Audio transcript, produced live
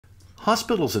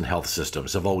Hospitals and health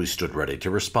systems have always stood ready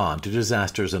to respond to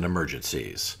disasters and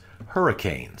emergencies.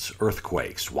 Hurricanes,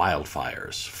 earthquakes,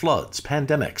 wildfires, floods,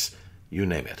 pandemics, you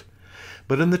name it.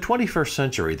 But in the 21st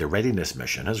century, the readiness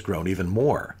mission has grown even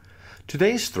more.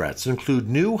 Today's threats include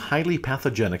new, highly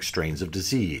pathogenic strains of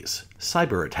disease,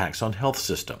 cyber attacks on health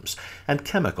systems, and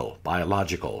chemical,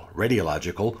 biological,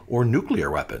 radiological, or nuclear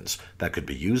weapons that could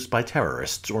be used by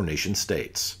terrorists or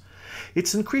nation-states.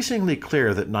 It's increasingly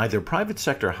clear that neither private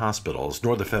sector hospitals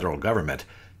nor the federal government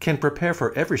can prepare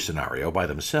for every scenario by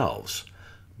themselves.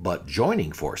 But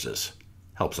joining forces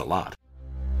helps a lot.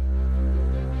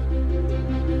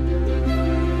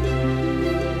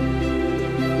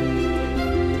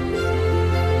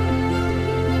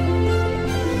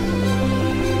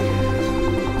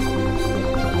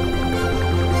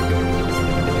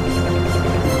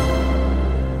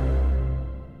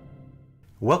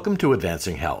 Welcome to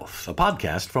Advancing Health, a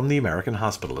podcast from the American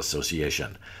Hospital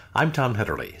Association. I'm Tom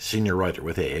Hetterly, senior writer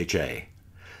with AHA.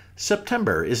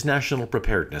 September is National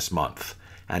Preparedness Month,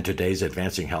 and today's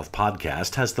Advancing Health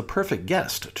podcast has the perfect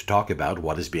guest to talk about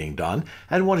what is being done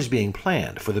and what is being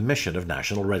planned for the mission of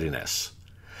national readiness.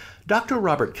 Dr.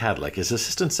 Robert Kadlec is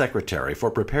Assistant Secretary for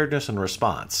Preparedness and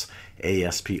Response,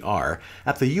 ASPR,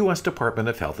 at the U.S. Department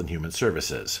of Health and Human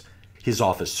Services. His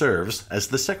office serves as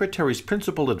the Secretary's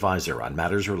principal advisor on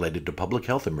matters related to public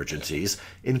health emergencies,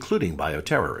 including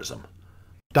bioterrorism.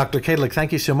 Dr. Kadlec,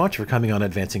 thank you so much for coming on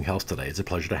Advancing Health today. It's a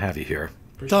pleasure to have you here.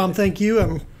 Tom, thank you.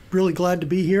 I'm really glad to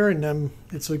be here, and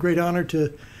it's a great honor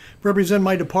to represent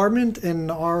my department and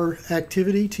our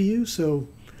activity to you, so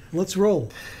let's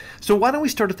roll. So why don't we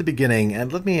start at the beginning,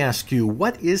 and let me ask you,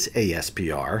 what is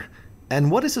ASPR, and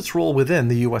what is its role within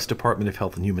the U.S. Department of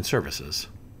Health and Human Services?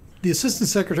 The Assistant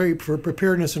Secretary for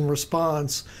Preparedness and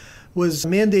Response was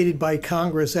mandated by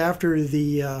Congress after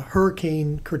the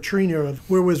Hurricane Katrina,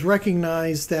 where it was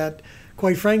recognized that,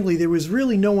 quite frankly, there was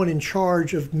really no one in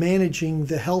charge of managing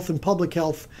the health and public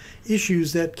health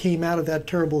issues that came out of that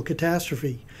terrible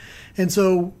catastrophe. And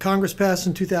so Congress passed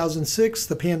in 2006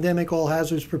 the Pandemic All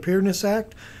Hazards Preparedness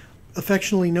Act,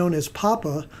 affectionately known as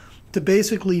PAPA, to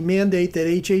basically mandate that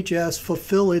HHS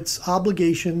fulfill its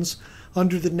obligations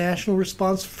under the National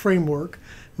Response Framework,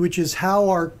 which is how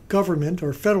our government,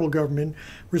 or federal government,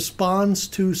 responds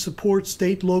to support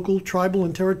state, local, tribal,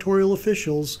 and territorial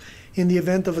officials in the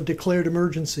event of a declared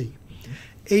emergency.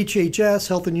 HHS,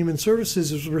 Health and Human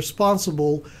Services, is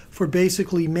responsible for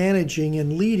basically managing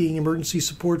and leading Emergency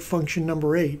Support Function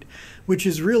Number 8, which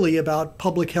is really about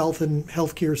public health and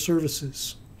healthcare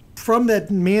services. From that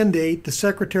mandate, the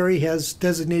Secretary has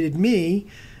designated me,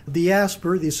 the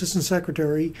ASPR, the Assistant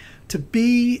Secretary, to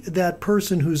be that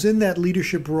person who's in that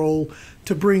leadership role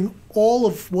to bring all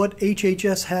of what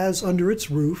HHS has under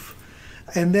its roof,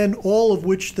 and then all of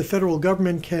which the federal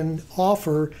government can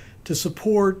offer to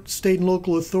support state and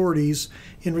local authorities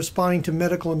in responding to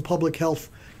medical and public health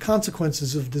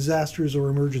consequences of disasters or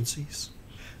emergencies.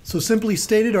 So simply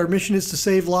stated, our mission is to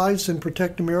save lives and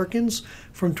protect Americans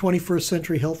from 21st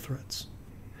century health threats.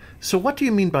 So what do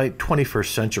you mean by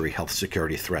 21st century health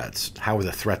security threats? How are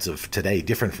the threats of today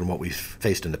different from what we've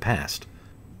faced in the past?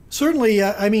 Certainly,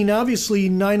 obviously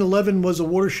 9/11 was a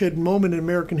watershed moment in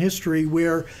American history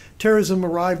where terrorism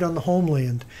arrived on the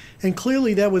homeland. And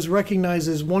clearly that was recognized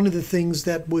as one of the things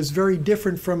that was very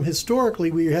different from historically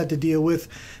we had to deal with.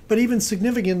 But even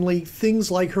significantly,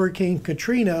 things like Hurricane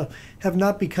Katrina have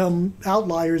not become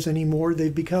outliers anymore.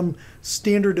 They've become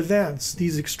standard events,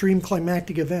 these extreme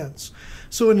climactic events.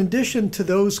 So in addition to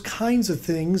those kinds of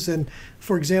things, and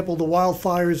for example, the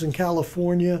wildfires in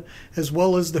California, as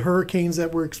well as the hurricanes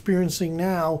that we're experiencing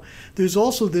now, there's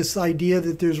also this idea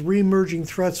that there's re-emerging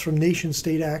threats from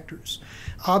nation-state actors.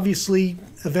 Obviously,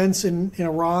 events in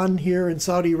Iran here in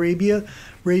Saudi Arabia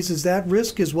raises that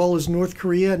risk, as well as North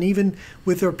Korea, and even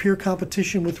with our peer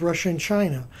competition with Russia and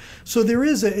China. So there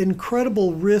is an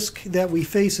incredible risk that we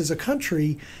face as a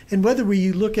country, and whether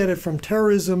you look at it from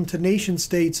terrorism to nation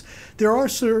states, there are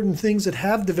certain things that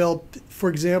have developed, for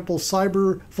example,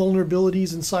 cyber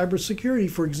vulnerabilities and cybersecurity,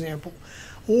 for example.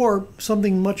 Or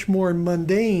something much more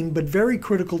mundane but very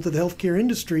critical to the healthcare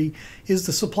industry is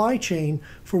the supply chain,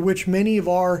 for which many of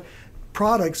our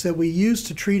products that we use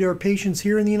to treat our patients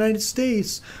here in the United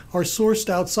States are sourced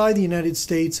outside the United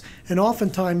States, and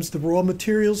oftentimes the raw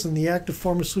materials and the active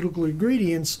pharmaceutical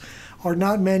ingredients are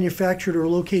not manufactured or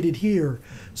located here.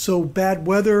 So bad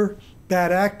weather,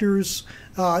 bad actors,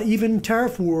 even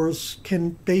tariff wars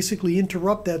can basically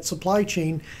interrupt that supply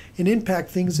chain and impact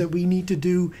things that we need to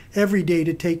do every day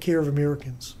to take care of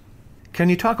Americans. Can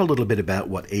you talk a little bit about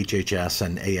what HHS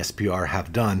and ASPR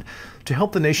have done to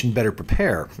help the nation better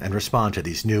prepare and respond to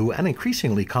these new and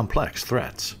increasingly complex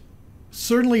threats?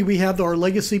 Certainly, we have our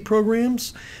legacy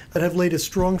programs that have laid a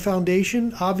strong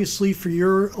foundation. Obviously, for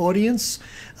your audience,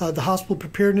 the Hospital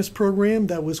Preparedness Program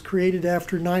that was created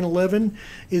after 9/11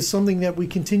 is something that we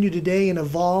continue today and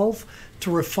evolve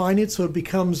to refine it so it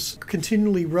becomes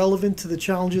continually relevant to the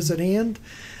challenges at hand.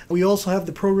 We also have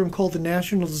the program called the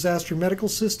National Disaster Medical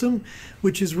System,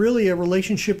 which is really a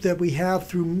relationship that we have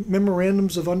through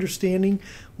memorandums of understanding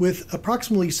with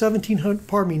approximately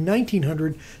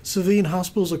 1,900 civilian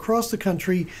hospitals across the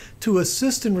country to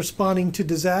assist in responding to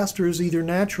disasters, either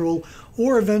natural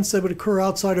or events that would occur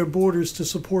outside our borders to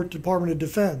support the Department of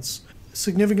Defense.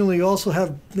 Significantly, also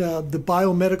have the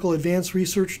Biomedical Advanced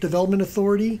Research Development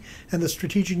Authority and the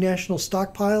Strategic National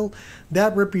Stockpile.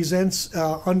 That represents,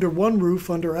 under one roof,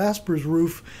 under ASPR's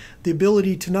roof, the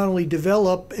ability to not only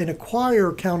develop and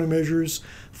acquire countermeasures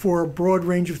for a broad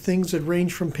range of things that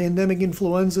range from pandemic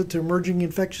influenza to emerging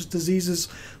infectious diseases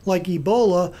like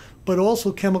Ebola, but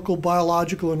also chemical,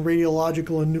 biological, and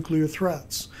radiological and nuclear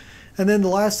threats. And then the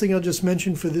last thing I'll just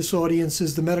mention for this audience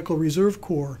is the Medical Reserve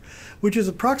Corps, which is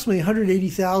approximately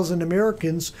 180,000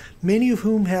 Americans, many of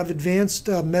whom have advanced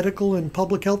medical and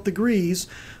public health degrees,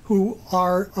 who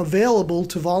are available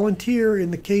to volunteer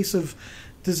in the case of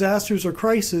disasters or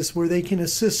crisis where they can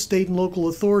assist state and local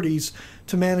authorities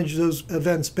to manage those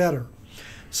events better.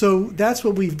 So that's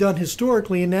what we've done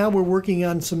historically, and now we're working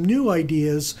on some new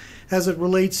ideas as it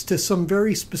relates to some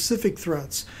very specific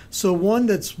threats. So one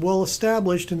that's well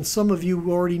established, and some of you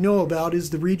already know about, is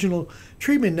the Regional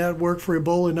Treatment Network for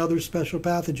Ebola and other special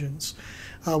pathogens.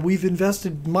 We've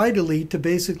invested mightily to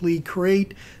basically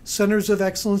create centers of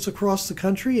excellence across the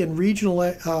country and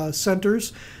regional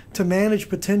centers to manage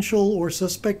potential or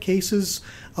suspect cases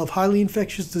of highly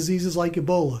infectious diseases like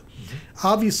Ebola.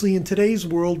 Obviously, in today's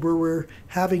world where we're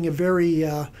having a very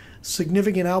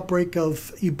significant outbreak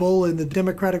of Ebola in the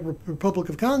Democratic Republic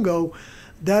of Congo,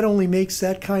 that only makes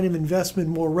that kind of investment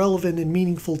more relevant and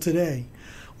meaningful today.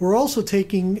 We're also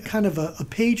taking kind of a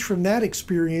page from that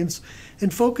experience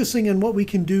and focusing on what we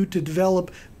can do to develop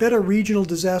better regional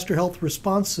disaster health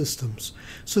response systems.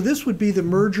 So this would be the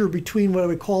merger between what I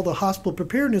would call the Hospital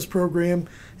Preparedness Program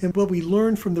and what we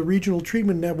learned from the Regional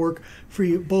Treatment Network for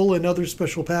Ebola and other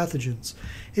special pathogens.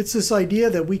 It's this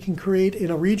idea that we can create, in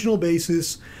a regional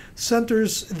basis,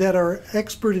 centers that are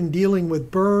expert in dealing with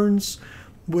burns,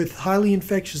 with highly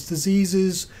infectious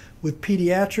diseases, with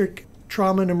pediatric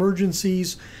trauma and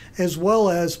emergencies, as well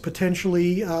as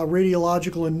potentially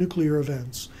radiological and nuclear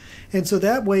events. And so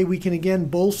that way we can again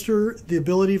bolster the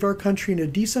ability of our country in a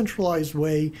decentralized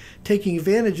way, taking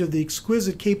advantage of the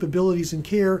exquisite capabilities and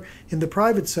care in the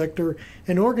private sector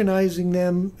and organizing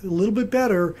them a little bit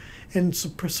better and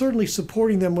certainly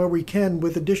supporting them where we can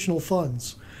with additional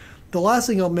funds. The last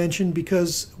thing I'll mention,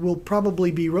 because we'll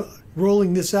probably be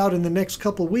rolling this out in the next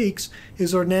couple of weeks,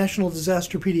 is our National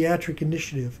Disaster Pediatric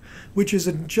Initiative, which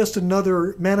is just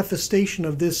another manifestation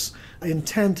of this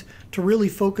intent to really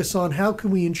focus on how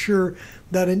can we ensure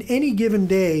that in any given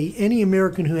day, any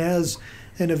American who has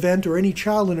an event or any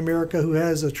child in America who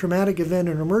has a traumatic event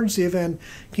or an emergency event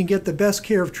can get the best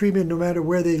care of treatment no matter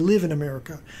where they live in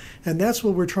America. And that's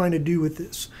what we're trying to do with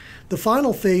this. The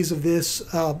final phase of this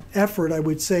effort, I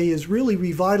would say, is really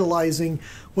revitalizing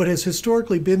what has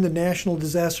historically been the National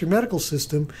Disaster Medical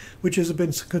System, which has been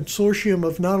a consortium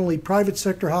of not only private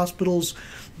sector hospitals,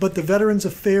 but the Veterans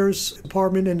Affairs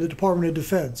Department and the Department of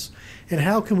Defense. And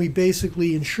how can we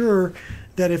basically ensure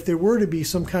that if there were to be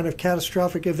some kind of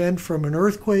catastrophic event from an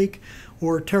earthquake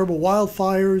or terrible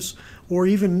wildfires or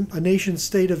even a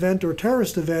nation-state event or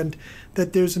terrorist event,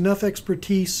 that there's enough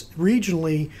expertise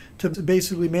regionally to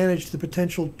basically manage the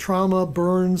potential trauma,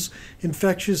 burns,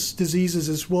 infectious diseases,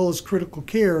 as well as critical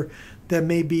care that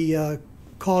may be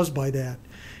caused by that.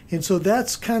 And so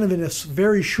that's kind of in a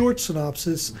very short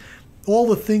synopsis all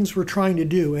the things we're trying to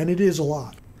do, and it is a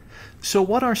lot. So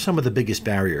what are some of the biggest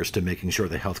barriers to making sure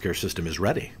the healthcare system is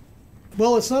ready?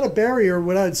 Well, it's not a barrier,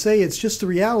 what I'd say, it's just the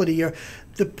reality.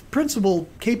 The principal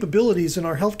capabilities in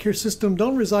our healthcare system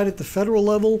don't reside at the federal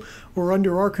level or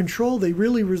under our control. They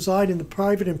really reside in the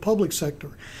private and public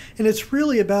sector. And it's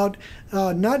really about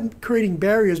not creating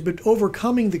barriers, but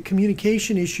overcoming the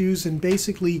communication issues and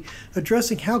basically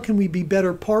addressing how can we be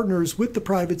better partners with the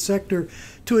private sector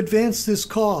to advance this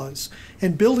cause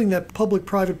and building that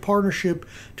public-private partnership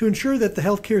to ensure that the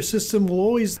healthcare system will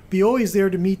always be there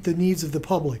to meet the needs of the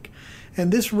public. And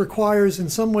this requires, in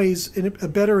some ways, a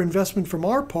better investment from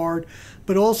our part,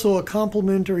 but also a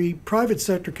complementary private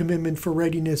sector commitment for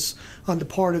readiness on the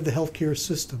part of the healthcare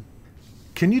system.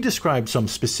 Can you describe some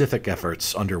specific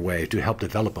efforts underway to help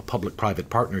develop a public-private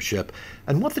partnership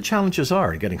and what the challenges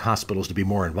are in getting hospitals to be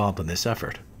more involved in this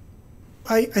effort?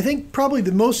 I think probably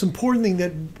the most important thing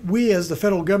that we as the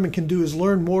federal government can do is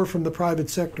learn more from the private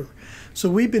sector. So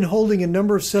we've been holding a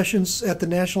number of sessions at the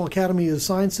National Academy of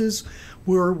Sciences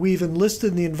where we've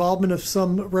enlisted the involvement of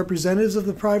some representatives of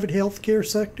the private healthcare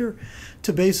sector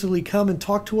to basically come and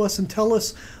talk to us and tell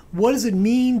us what does it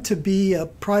mean to be a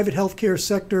private healthcare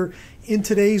sector in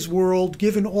today's world,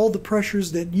 given all the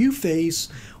pressures that you face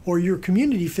or your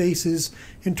community faces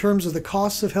in terms of the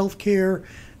costs of healthcare,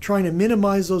 trying to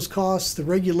minimize those costs, the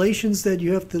regulations that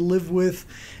you have to live with,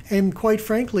 and quite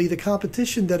frankly, the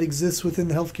competition that exists within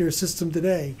the healthcare system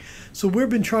today. So we've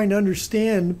been trying to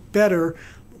understand better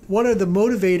what are the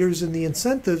motivators and the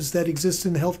incentives that exist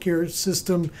in the healthcare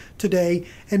system today,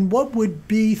 and what would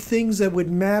be things that would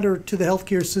matter to the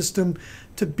healthcare system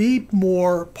to be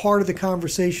more part of the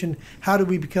conversation. How do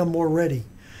we become more ready?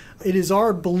 It is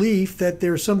our belief that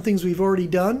there are some things we've already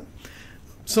done,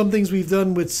 some things we've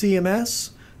done with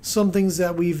CMS, some things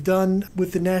that we've done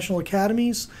with the national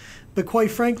academies, but quite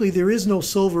frankly, there is no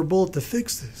silver bullet to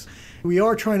fix this. We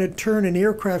are trying to turn an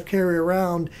aircraft carrier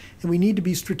around, and we need to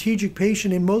be strategic,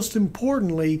 patient, and most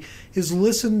importantly is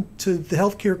listen to the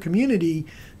healthcare community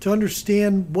to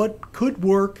understand what could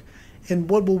work and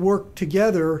what will work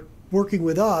together, working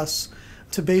with us,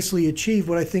 to basically achieve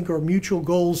what I think are mutual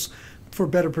goals for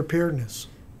better preparedness.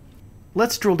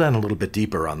 Let's drill down a little bit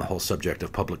deeper on the whole subject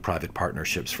of public-private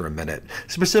partnerships for a minute,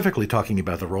 specifically talking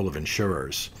about the role of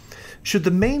insurers. Should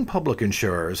the main public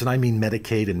insurers, and I mean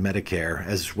Medicaid and Medicare,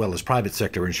 as well as private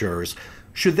sector insurers,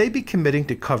 should they be committing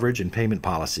to coverage and payment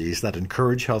policies that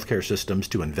encourage healthcare systems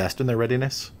to invest in their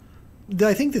readiness?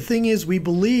 I think the thing is we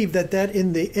believe that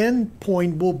in the end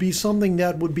point will be something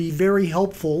that would be very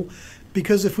helpful,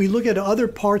 because if we look at other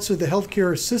parts of the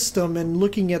healthcare system and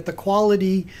looking at the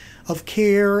quality of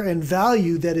care and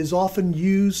value that is often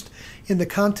used in the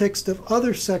context of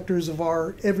other sectors of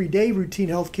our everyday routine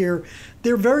healthcare,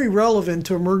 they're very relevant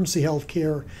to emergency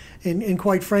healthcare. And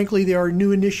quite frankly, there are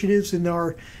new initiatives in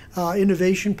our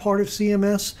innovation part of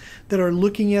CMS that are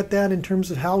looking at that in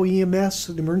terms of how EMS,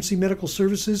 emergency medical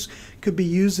services, could be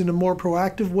used in a more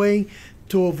proactive way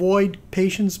to avoid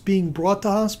patients being brought to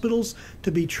hospitals, to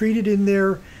be treated in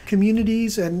their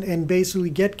communities and basically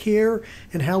get care,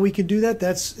 and how we can do that.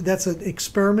 That's an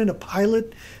experiment, a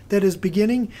pilot that is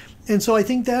beginning. And so I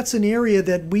think that's an area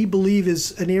that we believe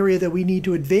is an area that we need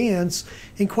to advance,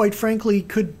 and quite frankly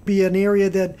could be an area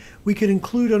that we could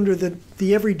include under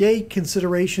the everyday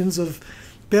considerations of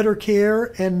better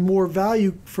care and more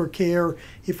value for care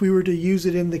if we were to use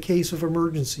it in the case of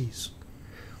emergencies.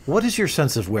 What is your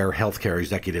sense of where healthcare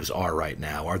executives are right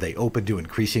now? Are they open to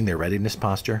increasing their readiness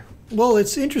posture? Well,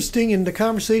 it's interesting in the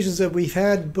conversations that we've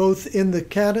had both in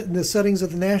the settings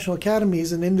of the national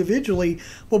academies and individually,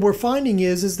 what we're finding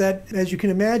is that, as you can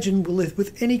imagine,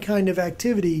 with any kind of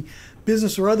activity,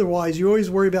 business or otherwise, you always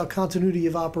worry about continuity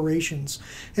of operations.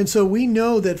 And so we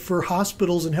know that for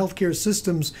hospitals and healthcare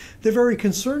systems, they're very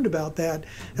concerned about that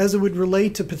as it would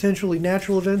relate to potentially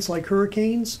natural events like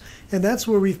hurricanes. And that's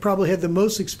where we've probably had the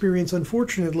most experience,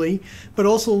 unfortunately, but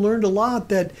also learned a lot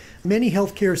that many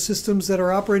healthcare systems that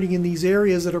are operating in these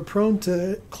areas that are prone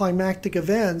to climatic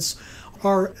events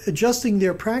are adjusting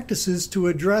their practices to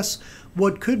address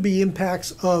what could be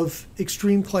impacts of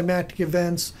extreme climatic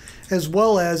events, as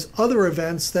well as other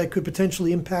events that could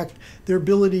potentially impact their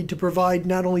ability to provide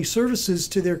not only services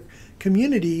to their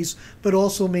communities, but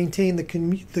also maintain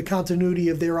the continuity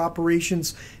of their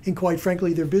operations and, quite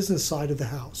frankly, their business side of the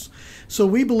house. So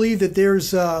we believe that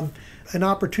there's an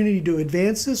opportunity to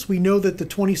advance this. We know that the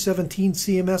 2017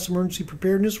 CMS Emergency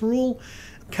Preparedness Rule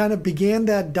kind of began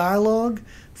that dialogue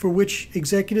for which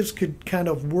executives could kind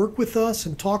of work with us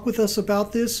and talk with us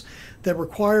about this, that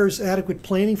requires adequate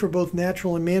planning for both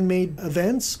natural and man-made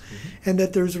events, and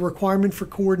that there's a requirement for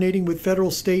coordinating with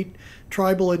federal, state,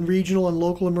 tribal, and regional and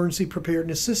local emergency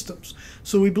preparedness systems.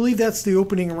 So we believe that's the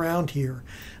opening around here.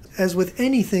 As with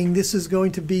anything, this is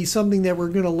going to be something that we're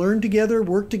going to learn together,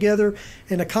 work together,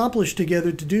 and accomplish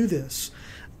together to do this.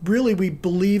 Really, we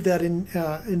believe that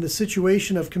in the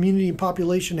situation of community and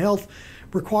population health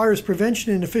requires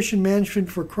prevention and efficient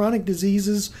management for chronic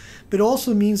diseases, but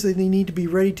also means that they need to be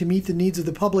ready to meet the needs of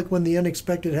the public when the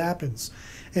unexpected happens.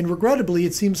 And regrettably,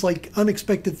 it seems like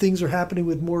unexpected things are happening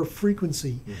with more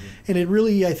frequency. And it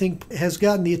really, I think, has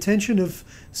gotten the attention of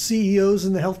CEOs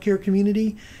in the healthcare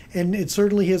community, and it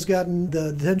certainly has gotten the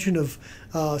attention of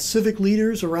civic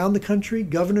leaders around the country,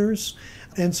 governors,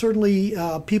 and certainly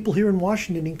people here in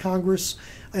Washington, in Congress,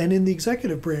 and in the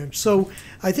executive branch. So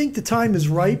I think the time is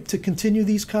ripe to continue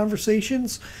these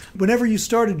conversations. Whenever you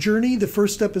start a journey, the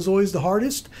first step is always the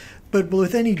hardest. But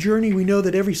with any journey, we know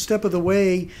that every step of the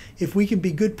way, if we can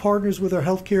be good partners with our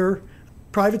healthcare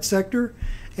private sector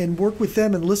and work with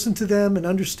them and listen to them and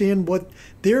understand what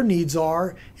their needs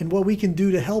are and what we can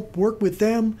do to help work with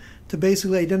them to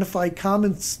basically identify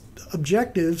common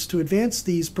objectives to advance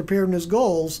these preparedness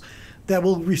goals that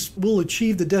will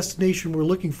achieve the destination we're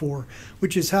looking for,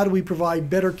 which is how do we provide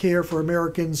better care for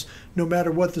Americans no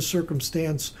matter what the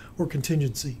circumstance or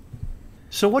contingency.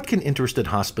 So what can interested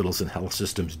hospitals and health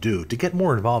systems do to get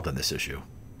more involved in this issue?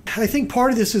 I think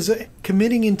part of this is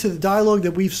committing into the dialogue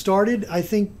that we've started. I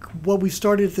think what we've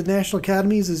started at the National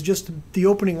Academies is just the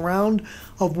opening round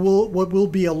of what will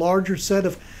be a larger set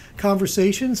of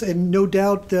conversations, and no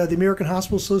doubt the American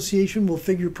Hospital Association will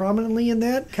figure prominently in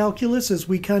that calculus as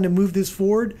we kind of move this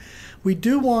forward. We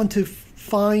do want to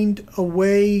find a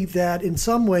way that in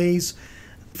some ways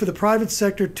for the private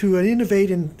sector to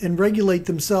innovate and regulate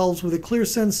themselves with a clear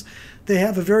sense they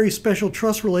have a very special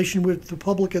trust relation with the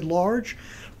public at large.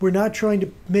 We're not trying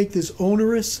to make this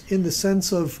onerous in the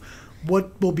sense of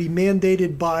what will be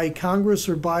mandated by Congress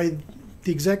or by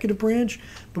the executive branch,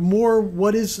 but more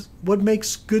what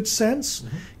makes good sense,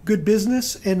 good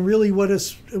business, and really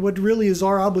what really is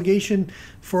our obligation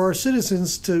for our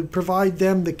citizens to provide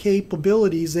them the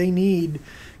capabilities they need.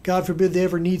 God forbid they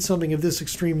ever need something of this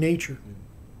extreme nature.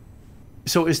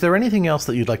 So is there anything else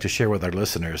that you'd like to share with our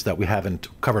listeners that we haven't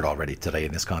covered already today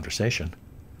in this conversation?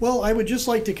 Well, I would just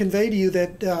like to convey to you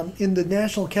that in the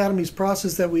National Academies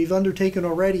process that we've undertaken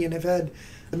already and have had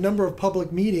a number of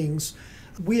public meetings,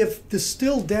 we have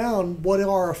distilled down what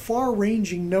are a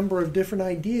far-ranging number of different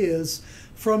ideas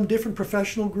from different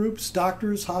professional groups,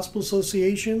 doctors, hospital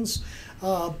associations,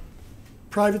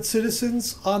 private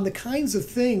citizens, on the kinds of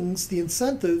things, the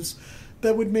incentives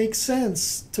that would make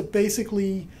sense to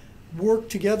basically work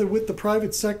together with the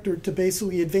private sector to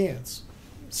basically advance.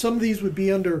 Some of these would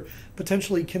be under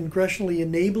potentially congressionally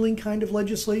enabling kind of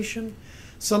legislation.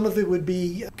 Some of it would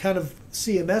be kind of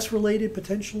CMS-related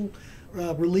potential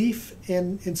relief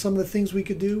in some of the things we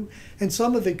could do. And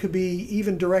some of it could be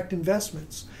even direct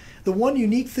investments. The one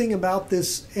unique thing about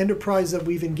this enterprise that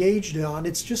we've engaged on,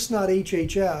 it's just not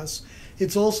HHS,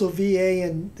 it's also VA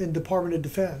and Department of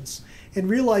Defense. And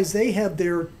realize they have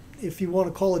their, if you want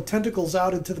to call it, tentacles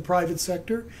out into the private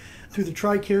sector. Through the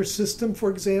TRICARE system, for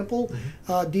example,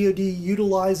 DoD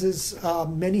utilizes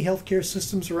many healthcare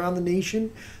systems around the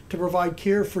nation to provide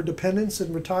care for dependents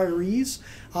and retirees.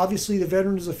 Obviously, the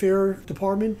Veterans Affairs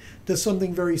Department does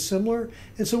something very similar.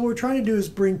 And so what we're trying to do is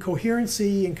bring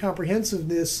coherency and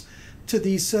comprehensiveness to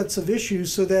these sets of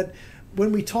issues so that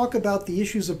when we talk about the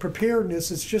issues of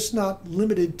preparedness, it's just not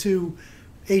limited to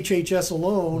HHS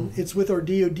alone. It's with our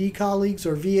DoD colleagues,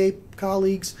 our VA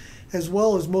colleagues, as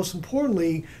well as, most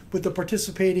importantly, with the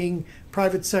participating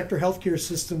private sector healthcare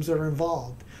systems that are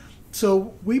involved.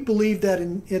 So we believe that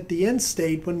at the end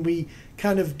state, when we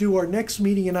kind of do our next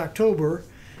meeting in October,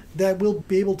 that we'll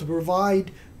be able to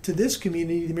provide to this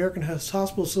community, the American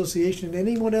Hospital Association, and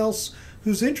anyone else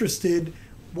who's interested,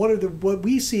 what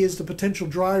we see as the potential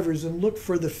drivers, and look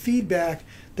for the feedback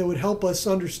that would help us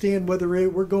understand whether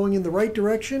we're going in the right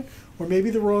direction or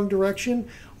maybe the wrong direction,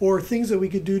 or things that we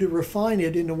could do to refine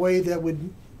it in a way that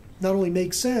would not only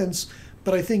make sense,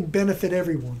 but I think benefit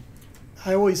everyone.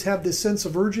 I always have this sense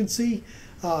of urgency.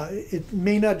 It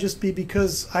may not just be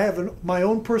because I have my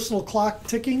own personal clock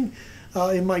ticking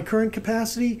in my current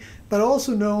capacity, but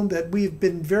also known that we've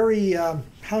been very,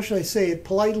 how should I say it,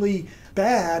 politely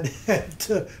bad at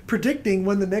predicting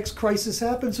when the next crisis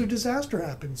happens or disaster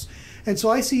happens. And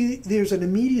so I see there's an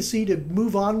immediacy to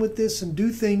move on with this and do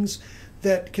things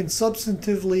that can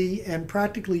substantively and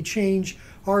practically change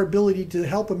our ability to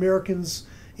help Americans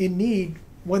in need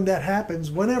when that happens,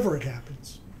 whenever it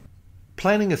happens.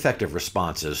 Planning effective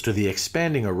responses to the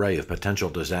expanding array of potential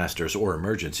disasters or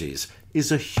emergencies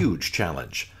is a huge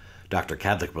challenge. Dr.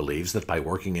 Kadlec believes that by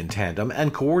working in tandem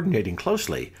and coordinating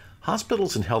closely,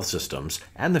 hospitals and health systems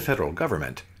and the federal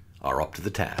government are up to the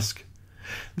task.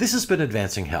 This has been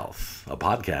Advancing Health, a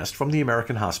podcast from the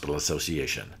American Hospital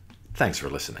Association. Thanks for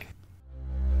listening.